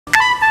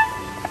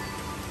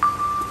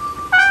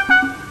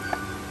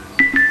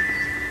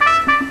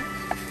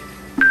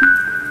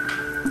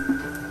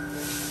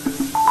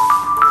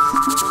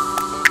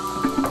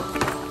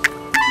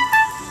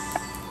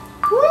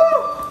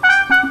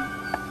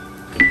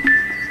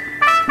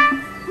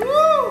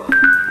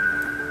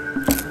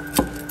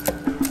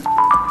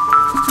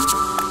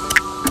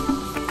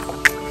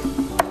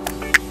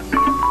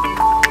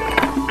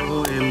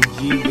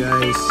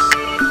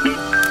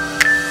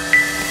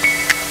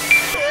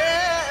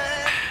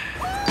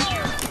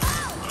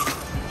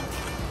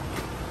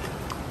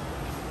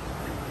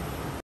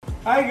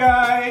Hi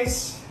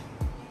guys!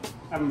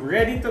 I'm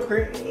ready to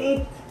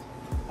create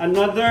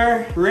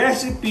another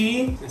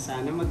recipe na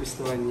sana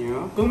magustuhan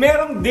nyo. Kung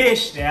merong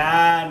dish,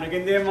 yan,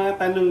 maganda yung mga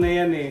tanong na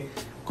yan eh.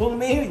 Kung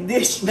may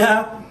dish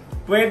na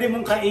pwede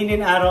mong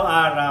kainin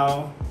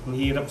araw-araw, ang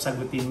hirap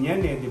sagutin yan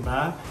eh, di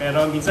ba?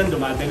 Pero minsan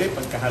dumadali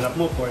pagkaharap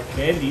mo pork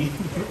belly.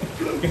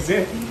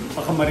 Kasi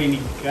baka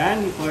marinig ka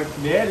ni pork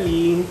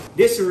belly.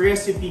 This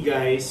recipe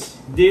guys,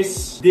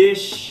 this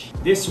dish,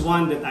 this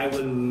one that I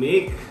will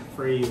make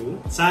for you.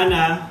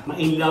 Sana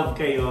ma-in-love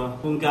kayo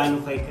kung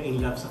gaano kayo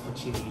ka-in-love sa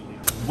Cochinillo.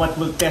 What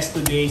we'll test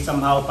today,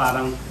 somehow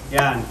parang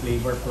yan,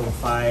 flavor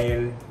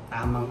profile,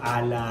 tamang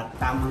alat,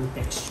 tamang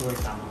texture,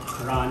 tamang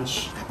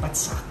crunch, dapat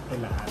sakto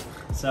lahat.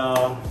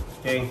 So,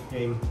 okay,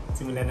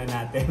 simulan na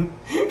natin.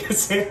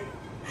 Kasi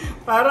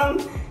parang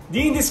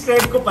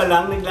di-describe ko pa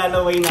lang,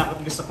 naglalaway na ako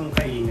at gusto kong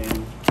kainin.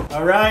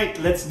 Alright,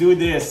 let's do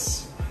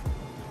this.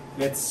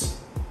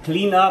 Let's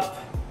clean up.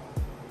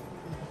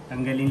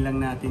 Tanggalin lang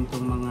natin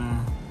itong mga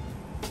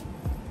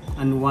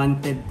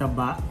unwanted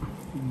taba.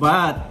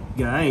 But,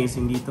 guys,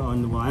 hindi to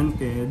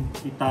unwanted.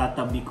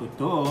 Itatabi ko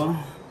to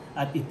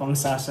at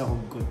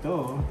ipangsasahog ko to.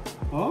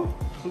 Oh,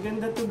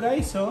 maganda to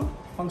guys, oh.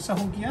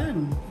 Pangsahog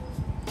yan.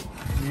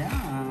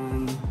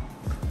 Yan.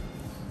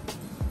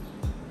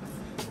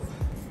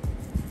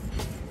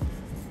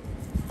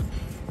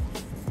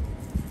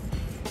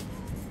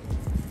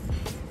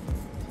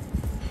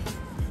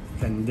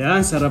 Ganda,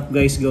 sarap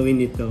guys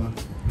gawin ito.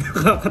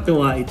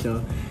 Nakakatuwa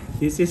ito.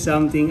 This is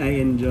something I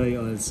enjoy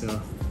also.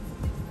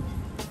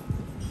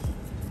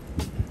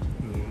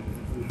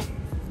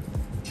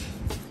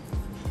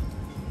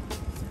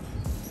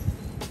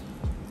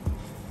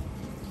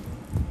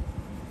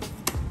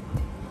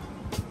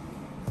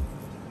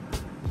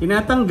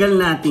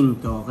 Tinatanggal natin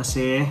to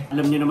kasi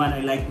alam niyo naman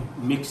I like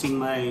mixing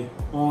my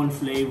own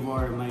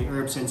flavor, my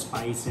herbs and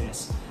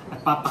spices.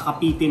 At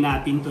papakapitin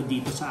natin to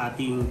dito sa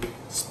ating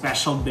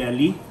special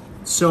belly.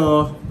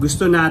 So,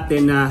 gusto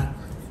natin na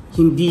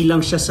hindi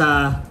lang siya sa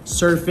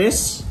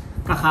surface,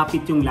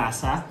 kakapit yung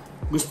lasa.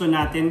 Gusto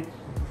natin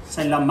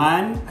sa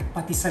laman at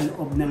pati sa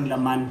loob ng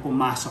laman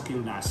pumasok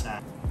yung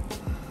lasa.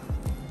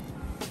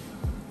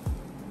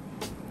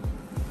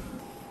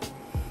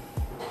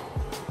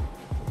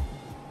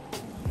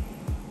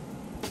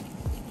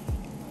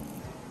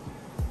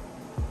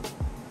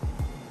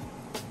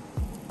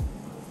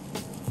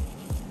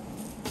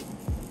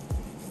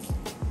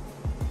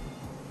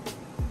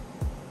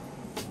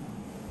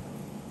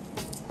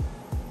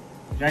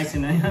 Guys,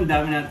 yun na yun. Ang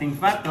dami nating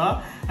fat, oh.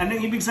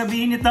 Anong ibig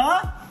sabihin nito?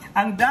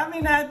 Ang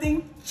dami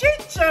nating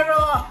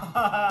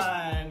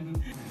chicharon!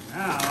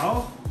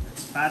 Now,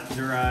 let's pat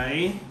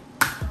dry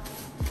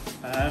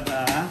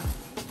para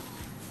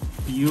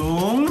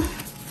yung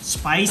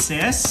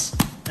spices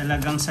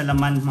talagang sa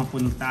laman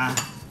mapunta.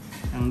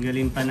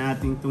 Tanggalin pa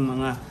natin itong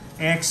mga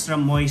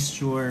extra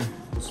moisture.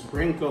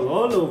 Sprinkle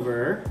all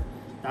over.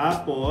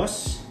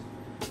 Tapos,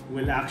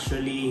 will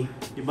actually,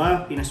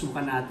 diba,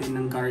 pinasukan natin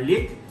ng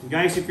garlic.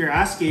 Guys, if you're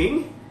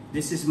asking,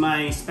 this is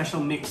my special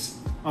mix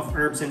of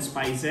herbs and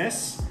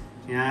spices.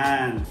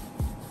 Yan.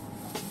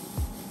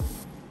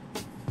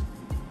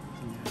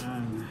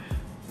 Yan.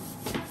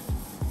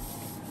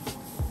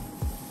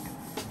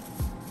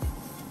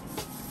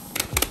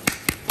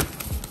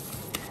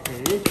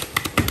 Okay.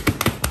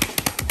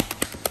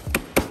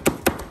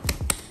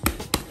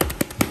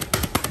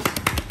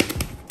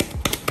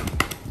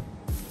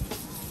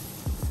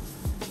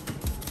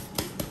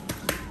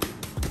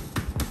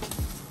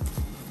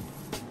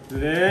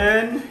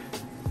 Then,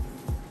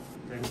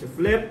 time to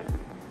flip.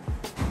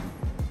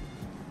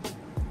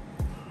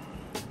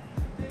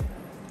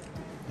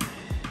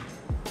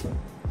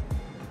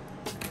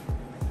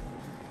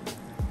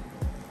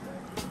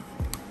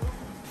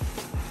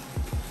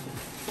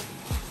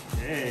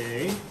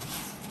 Okay.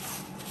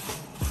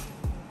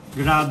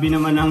 Grabe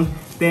naman ang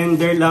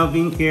tender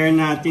loving care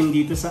natin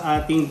dito sa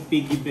ating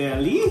piggy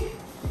belly.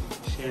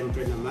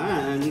 Siyempre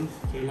naman,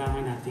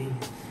 kailangan natin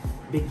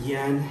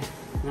bigyan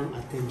ng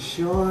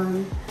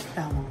atensyon,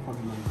 tamang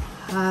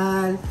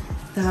pagmamahal,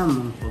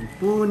 tamang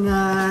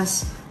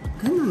pagpunas.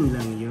 Ganun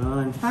lang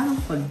yon. Parang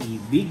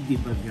pag-ibig,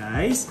 di ba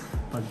guys?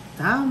 Pag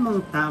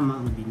tamang-tama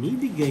ang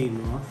binibigay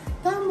mo,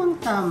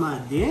 tamang-tama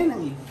din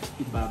ang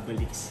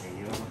ibabalik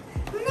sa'yo.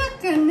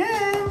 Naka na!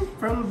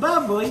 From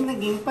baboy,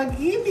 naging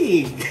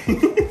pag-ibig.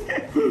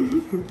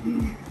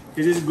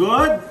 This is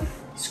good.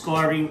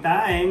 Scoring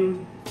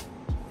time.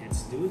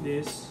 Let's do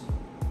this.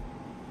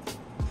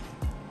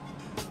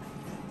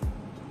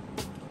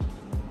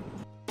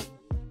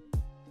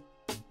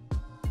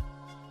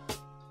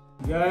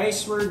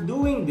 Guys, we're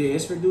doing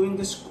this. We're doing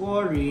the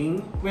scoring.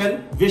 Well,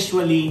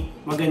 visually,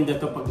 maganda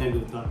to pag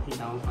naluto.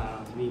 Kita mo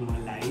parang may mga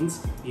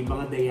lines, may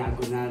mga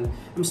diagonal.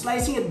 I'm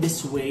slicing it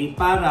this way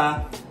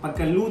para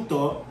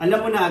pagkaluto, alam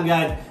mo na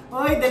agad,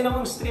 oy,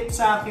 dalawang strip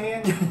sa akin.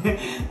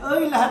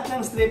 Oy, lahat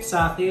ng strip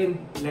sa akin.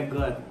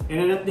 Lagot.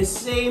 And then at the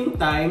same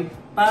time,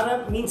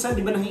 para minsan,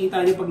 di ba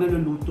nakikita niyo pag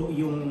naluluto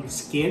yung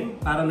skin,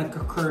 parang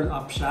nagka-curl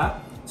up siya.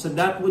 So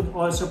that would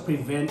also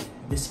prevent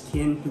the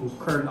skin to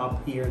curl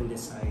up here on the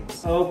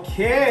sides.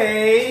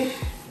 Okay,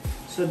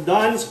 so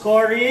done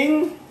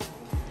scoring.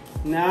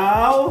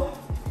 Now,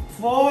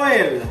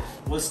 foil.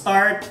 We'll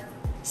start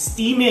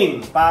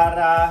steaming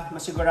para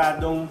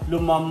masiguradong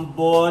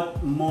lumambot,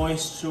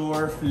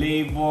 moisture,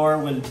 flavor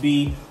will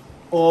be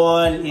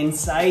all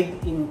inside,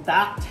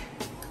 intact.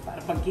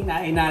 Para pag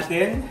kinain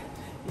natin,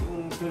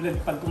 yung tulad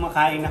pag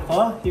kumakain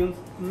ako, yung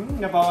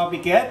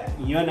napapapikit,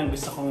 yun ang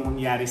gusto kong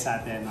mangyari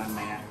sa atin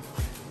mamaya.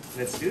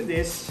 Let's do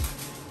this.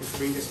 Let's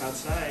bring this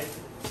outside.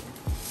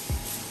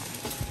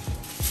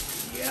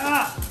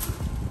 Yeah!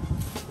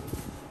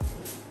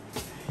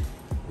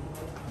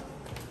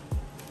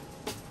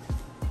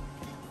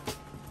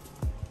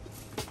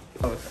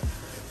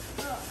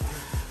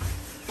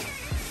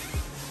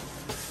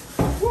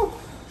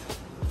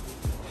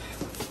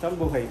 Ito ang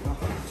buhay ko.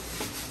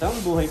 Ito ang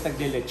buhay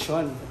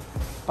tagliletsyon.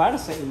 Para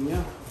sa inyo.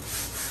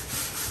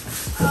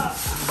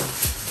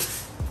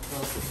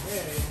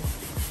 Okay.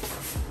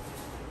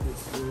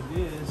 Let's do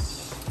this.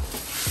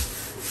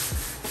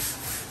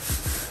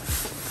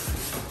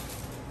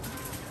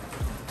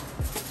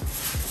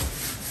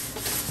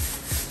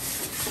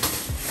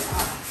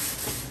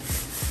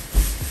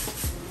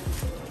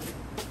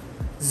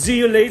 See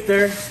you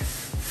later.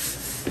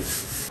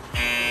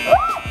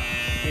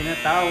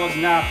 Tinatawag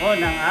na ako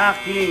ng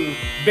aking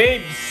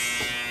babes.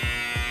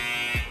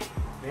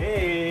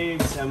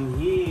 Babes, I'm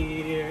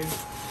here.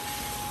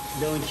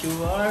 Don't you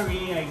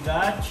worry, I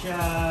gotcha.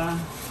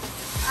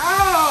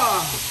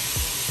 Ah!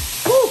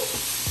 Woo!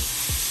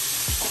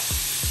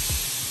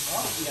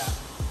 Oh, yeah.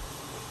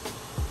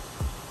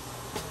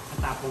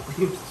 Natapon ko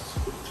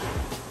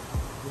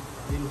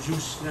yung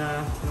juice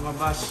na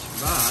lumabas.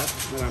 But,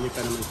 marami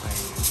pa naman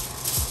tayo.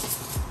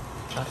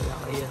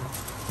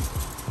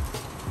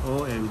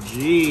 OMG.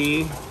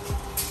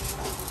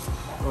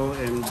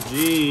 OMG.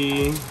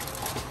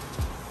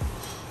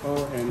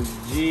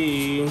 OMG.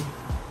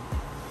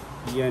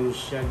 Yan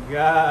siya,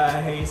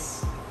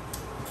 guys.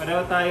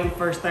 Pareho tayong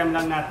first time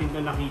lang natin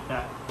ito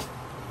nakita.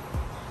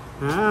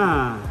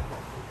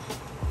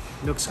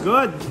 Looks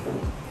good.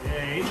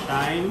 Okay,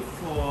 time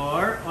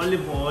for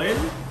olive oil.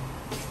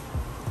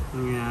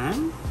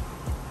 Yan.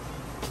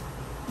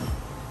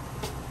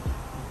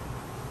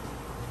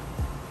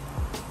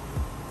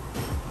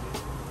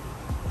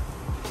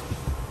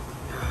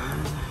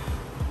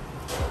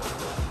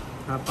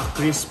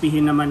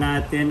 Crispyhin naman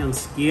natin ang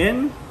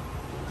skin.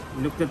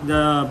 Look at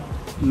the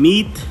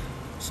meat.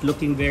 It's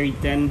looking very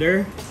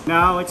tender.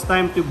 Now it's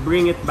time to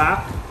bring it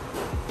back.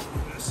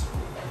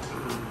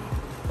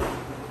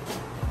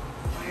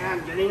 Ayan,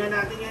 galingan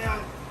natin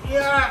ngayon.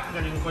 Yeah!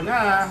 Galing ko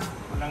na.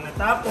 Walang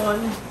natapon.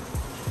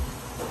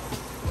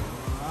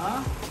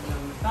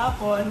 Walang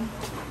natapon.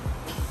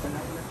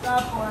 Walang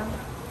natapon.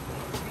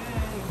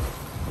 Okay.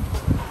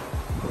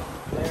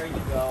 There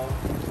you go.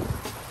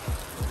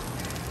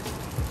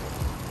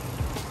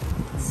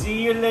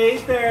 See you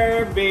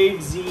later,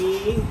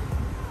 babesy.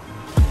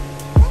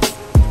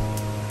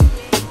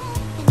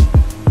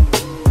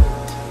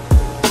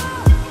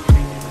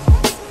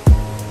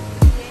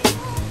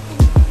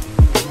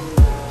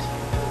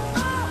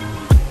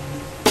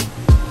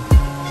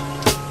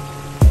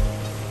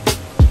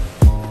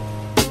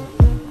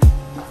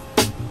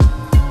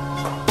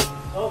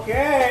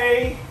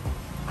 Okay,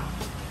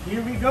 here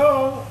we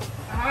go.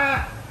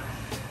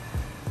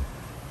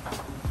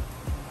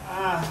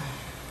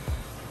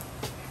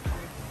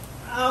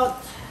 Out.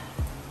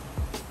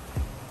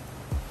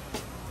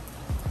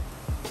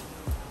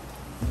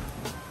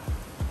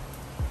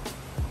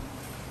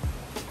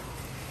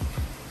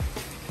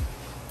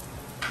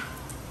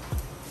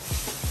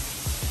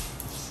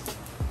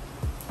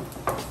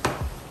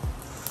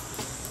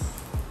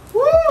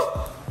 Woo!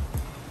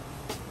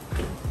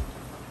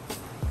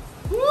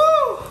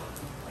 Woo!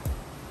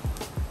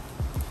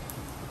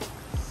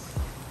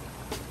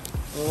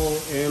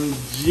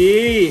 OMG.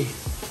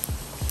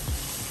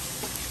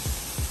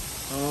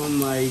 Oh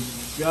my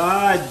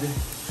God!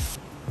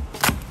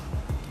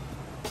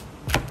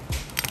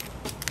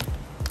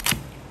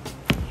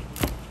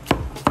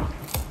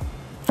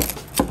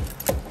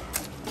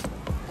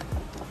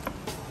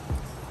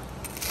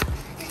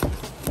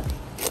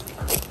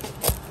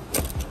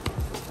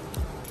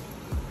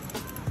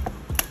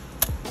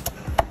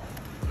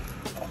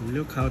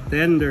 Look how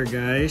tender,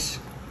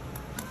 guys.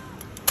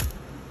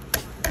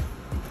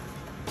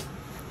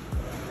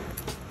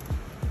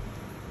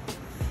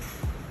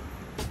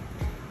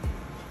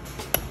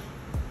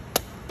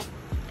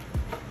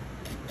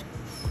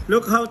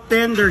 Look how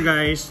tender,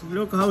 guys.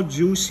 Look how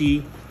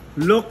juicy.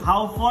 Look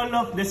how full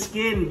of the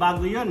skin.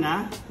 Bago yun,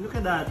 ha? Look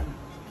at that.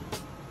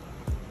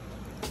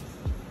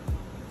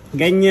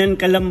 Ganyan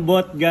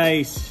kalambot,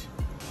 guys.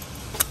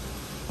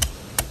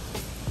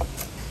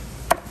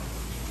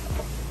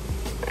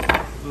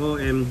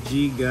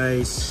 OMG,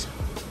 guys.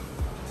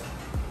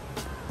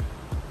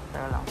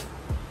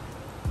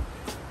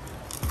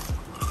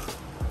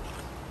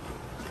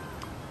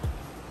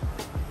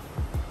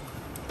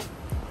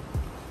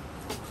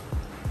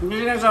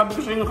 Hindi lang sabi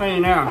ko sa inyo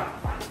kanina.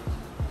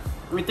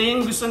 Ito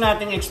yung gusto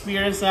nating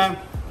experience na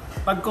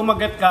pag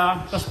kumagat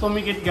ka, tapos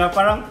pumikit ka,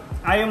 parang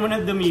ayaw mo na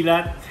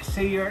dumilat.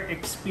 Kasi you're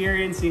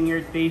experiencing,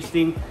 you're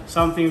tasting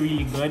something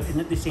really good.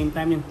 And at the same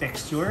time, yung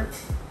texture.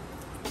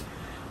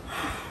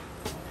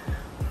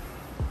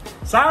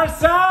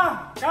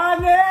 Salsa!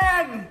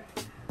 Kanin!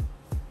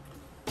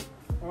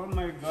 Oh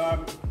my God.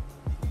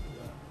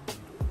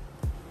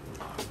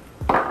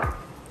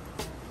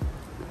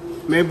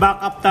 May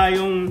backup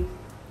tayong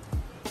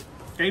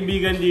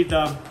kaibigan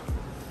dito.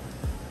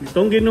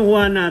 Itong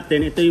ginuha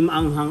natin, ito yung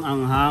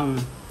maanghang-anghang.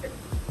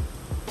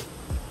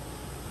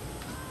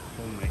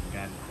 Oh my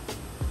God.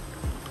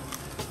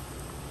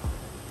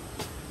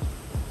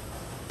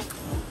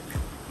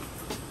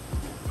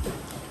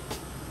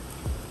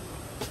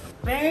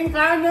 Tingin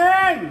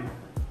kanin!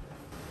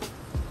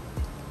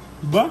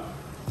 Diba?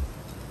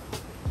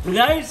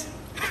 Guys,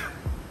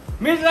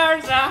 may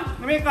salsa,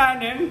 may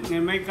kanin.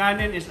 May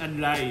kanin is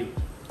adlay.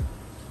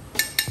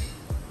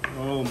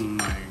 Oh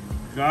my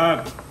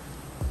God.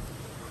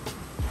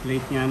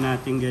 Plate nga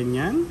natin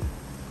ganyan.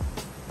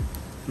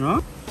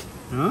 No?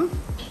 No?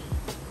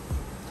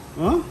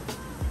 Oh?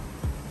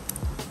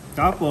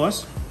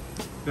 Tapos,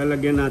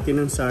 lalagyan natin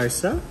ng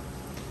sarsa.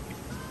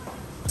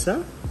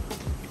 Sarsa.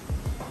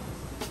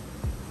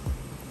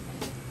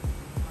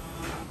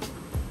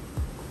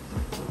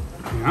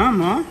 Yan,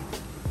 oh.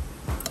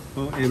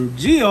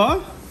 OMG,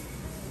 oh.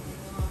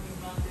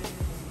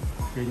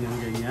 Ganyan,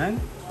 ganyan.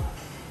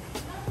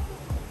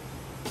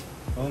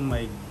 Oh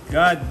my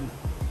God.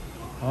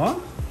 Oh?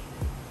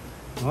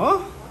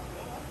 Oh?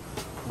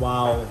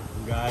 Wow,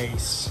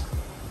 guys.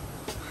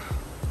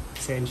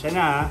 Pasensya na,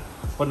 ha.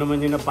 Ako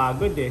naman yung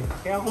napagod, eh.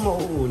 Kaya ako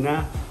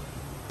mauuna.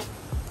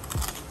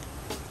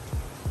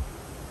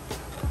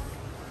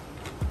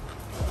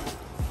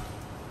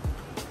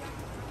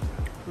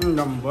 Ang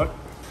lambot.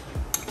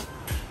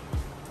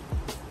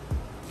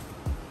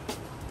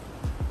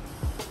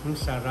 Ang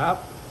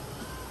sarap.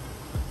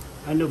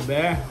 Ano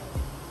ba?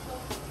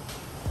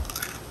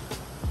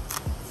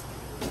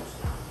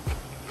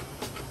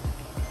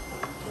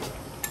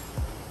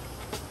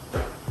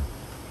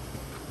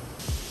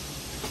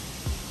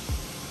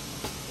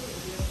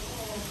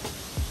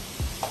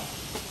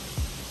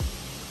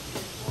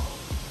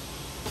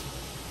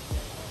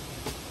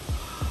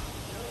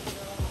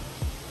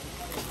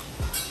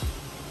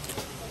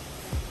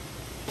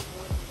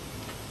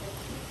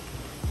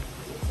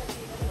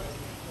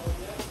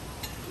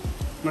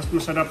 Mas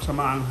masarap sa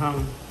maanghang.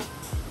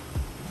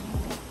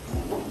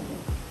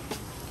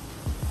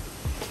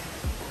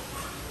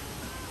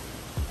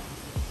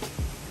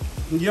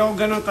 Hindi ako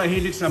ganun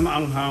kahilig sa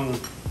maanghang.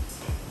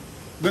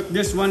 But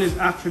this one is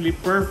actually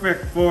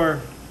perfect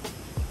for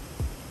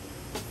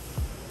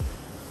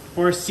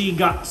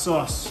siga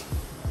sauce.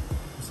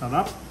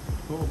 Sarap.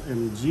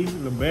 OMG,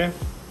 labe.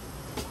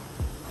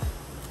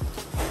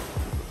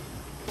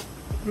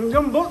 Ang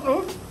gambot,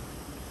 oh.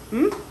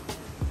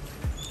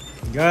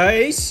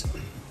 Guys,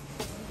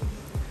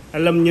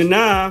 alam nyo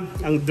na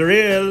ang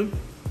drill.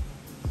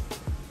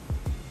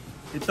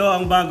 Ito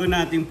ang bago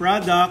nating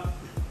product.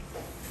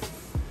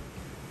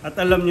 At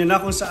alam nyo na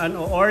kung saan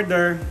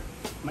o-order.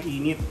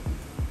 Mainit.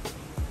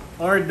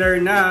 Order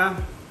na.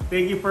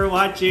 Thank you for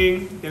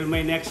watching. Till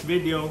my next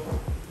video.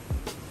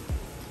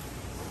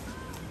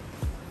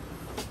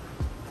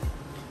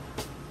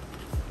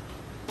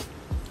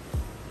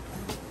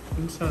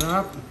 Ang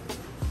sarap.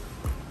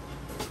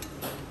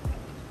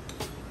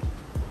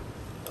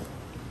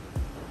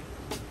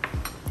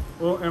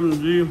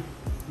 OMG,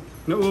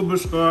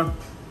 naubos ko.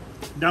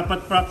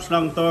 Dapat props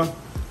lang to.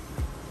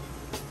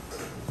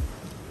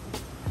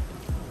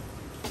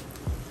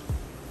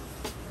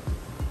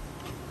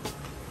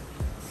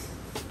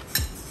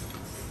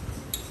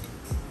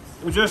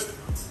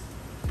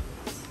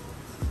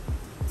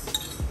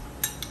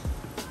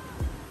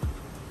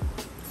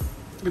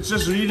 It's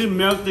just really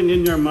melting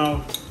in your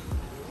mouth.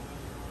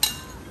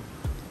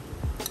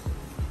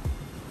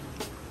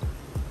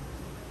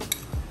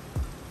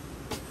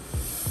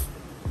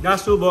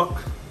 Gasubok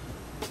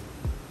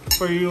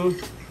for you.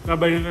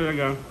 Kabay na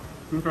talaga.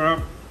 Ang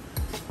sarap.